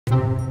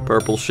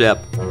Purple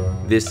Shep,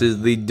 this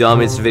is the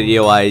dumbest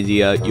video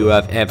idea you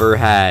have ever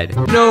had.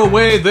 No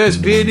way, this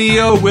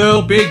video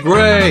will be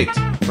great!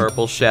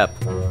 Purple Shep,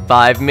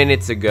 5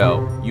 minutes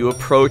ago, you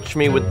approached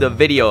me with the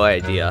video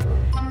idea.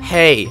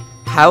 Hey,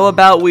 how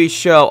about we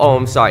show— oh,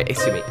 I'm sorry,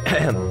 excuse me.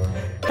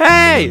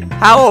 Hey,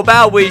 how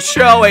about we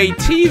show a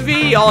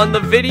TV on the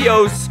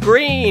video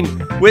screen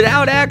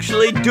without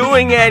actually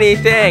doing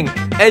anything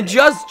and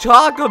just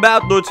talk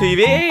about the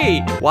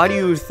TV? Why do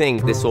you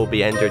think this will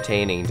be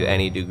entertaining to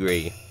any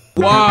degree?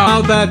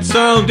 Wow, that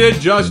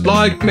sounded just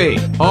like me.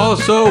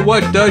 Also,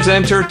 what does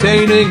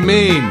entertaining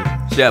mean?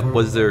 Shep,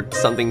 was there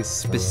something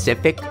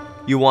specific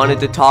you wanted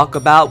to talk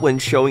about when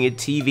showing a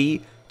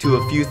TV to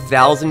a few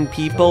thousand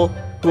people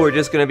who are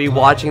just gonna be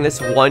watching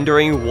this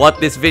wondering what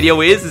this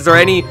video is? Is there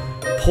any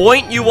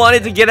point you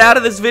wanted to get out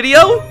of this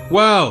video?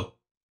 Well,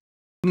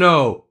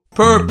 no.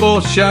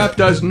 Purple Shep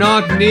does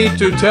not need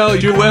to tell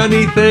you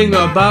anything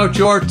about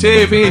your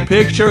TV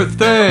picture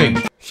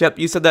thing. Shep,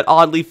 you said that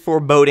oddly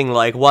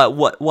foreboding-like.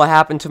 What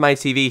happened to my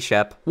TV,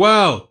 Shep?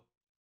 Well,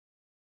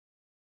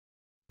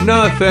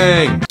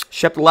 nothing.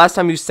 Shep, the last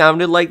time you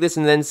sounded like this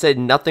and then said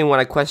nothing when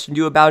I questioned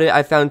you about it,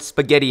 I found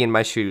spaghetti in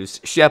my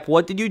shoes. Shep,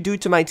 what did you do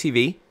to my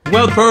TV?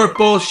 Well,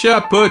 Purple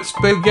Shep put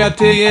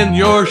spaghetti in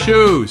your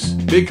shoes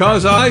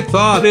because I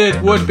thought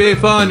it would be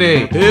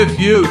funny if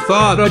you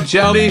thought a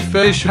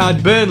jellyfish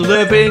had been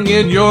living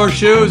in your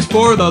shoes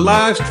for the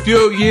last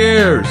few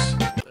years.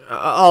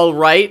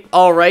 Alright.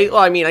 Well,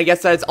 I mean, I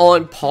guess that's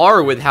on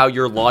par with how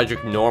your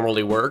logic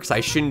normally works.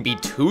 I shouldn't be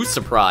too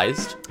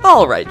surprised.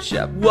 Alright,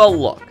 Shep. Well,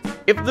 look.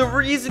 If the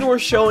reason we're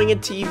showing a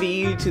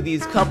TV to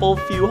these couple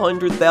few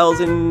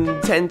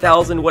 100,000,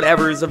 10,000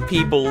 whatevers of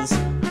peoples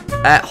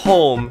at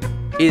home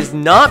is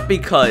not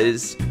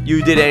because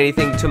you did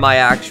anything to my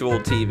actual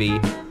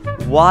TV,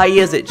 why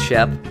is it,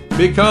 Shep?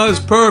 Because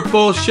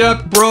Purple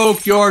Shep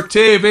broke your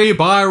TV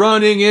by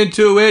running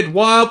into it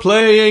while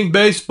playing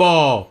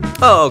baseball.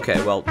 Oh,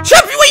 okay, well.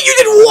 Shep, wait, you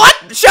did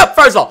what? Shep,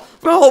 first of all,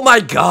 oh my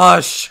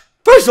gosh.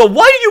 First of all,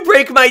 why did you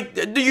break my—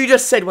 you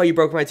just said why you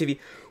broke my TV.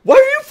 Why are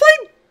you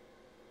playing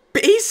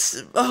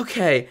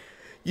okay.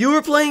 You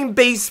were playing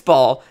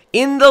baseball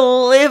in the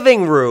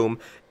living room,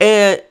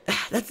 and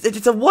that's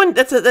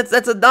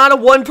not a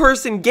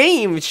one-person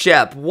game,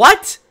 Shep.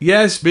 What?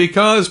 Yes,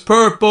 because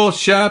Purple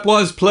Shep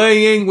was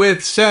playing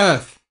with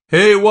Seth.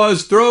 He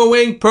was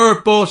throwing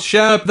Purple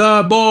Shep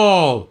the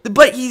ball.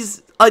 But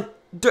he's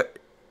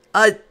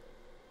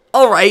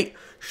alright,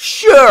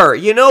 sure,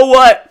 you know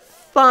what?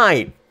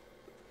 Fine.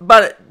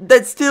 But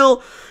that's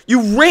still—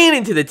 you ran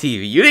into the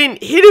TV. You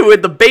didn't hit it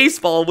with the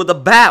baseball, with the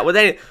bat, with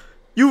any—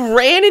 you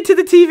ran into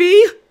the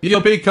TV? Yeah,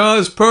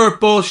 because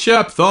Purple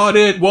Shep thought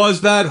it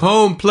was that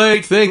home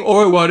plate thing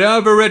or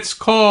whatever it's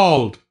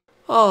called.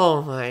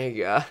 Oh my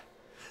god.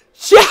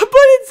 Shep, but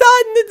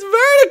it's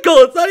vertical.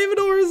 It's not even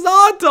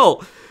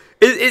horizontal.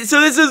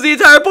 So this is the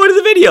entire point of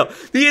the video.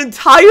 The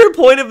entire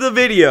point of the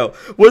video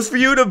was for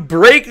you to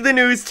break the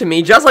news to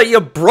me, just like you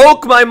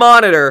broke my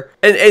monitor.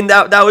 And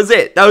that was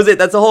it. That was it.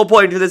 That's the whole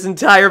point of this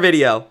entire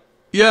video.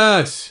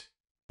 Yes.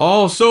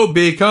 Also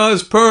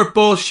because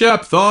Purple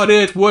Shep thought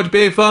it would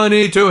be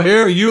funny to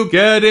hear you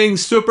getting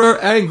super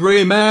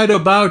angry mad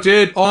about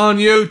it on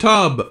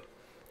YouTube.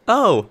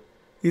 Oh,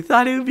 you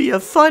thought it would be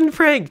a fun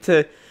prank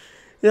to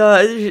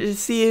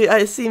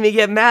see me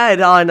get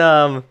mad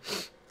on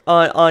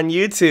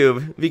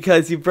YouTube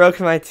because you broke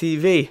my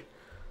TV.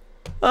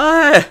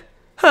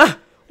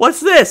 What's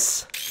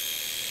this?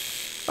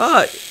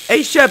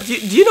 Hey Shep, do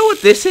you know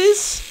what this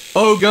is?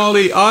 Oh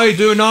golly, I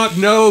do not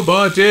know,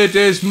 but it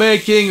is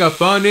making a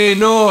funny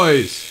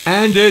noise.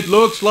 And it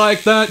looks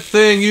like that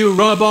thing you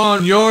rub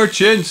on your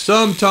chin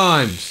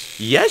sometimes.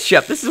 Yes,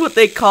 Shep, this is what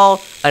they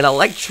call an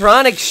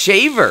electronic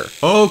shaver.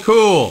 Oh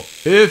cool.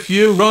 If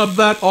you rub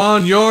that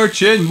on your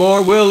chin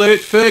more, will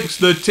it fix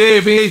the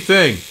TV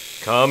thing?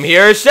 Come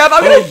here, Shep,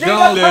 I'm gonna dig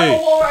up golly. the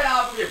wall right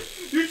out of you.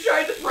 You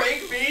tried to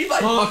prank me by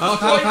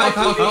destroying my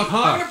TV.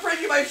 I'm gonna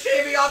prank you by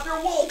shaving off your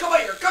wool. Come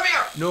here, come here.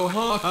 No,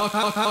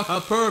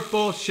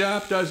 Purple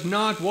Shep does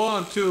not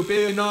want to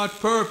be not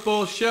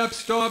Purple Shep.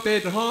 Stop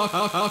it.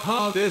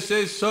 This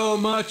is so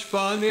much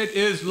fun. It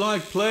is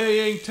like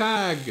playing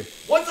tag.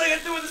 Once I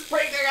get through with this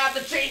prank, they're gonna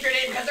have to change your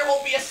name because there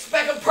won't be a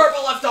speck of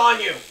purple left on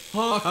you.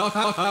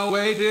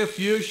 Wait, if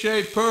you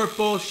shave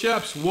Purple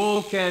Shep's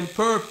wool, can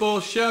Purple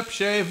Shep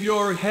shave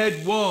your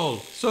head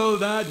wool? So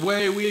that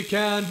way we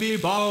can be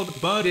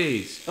bald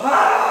buddies.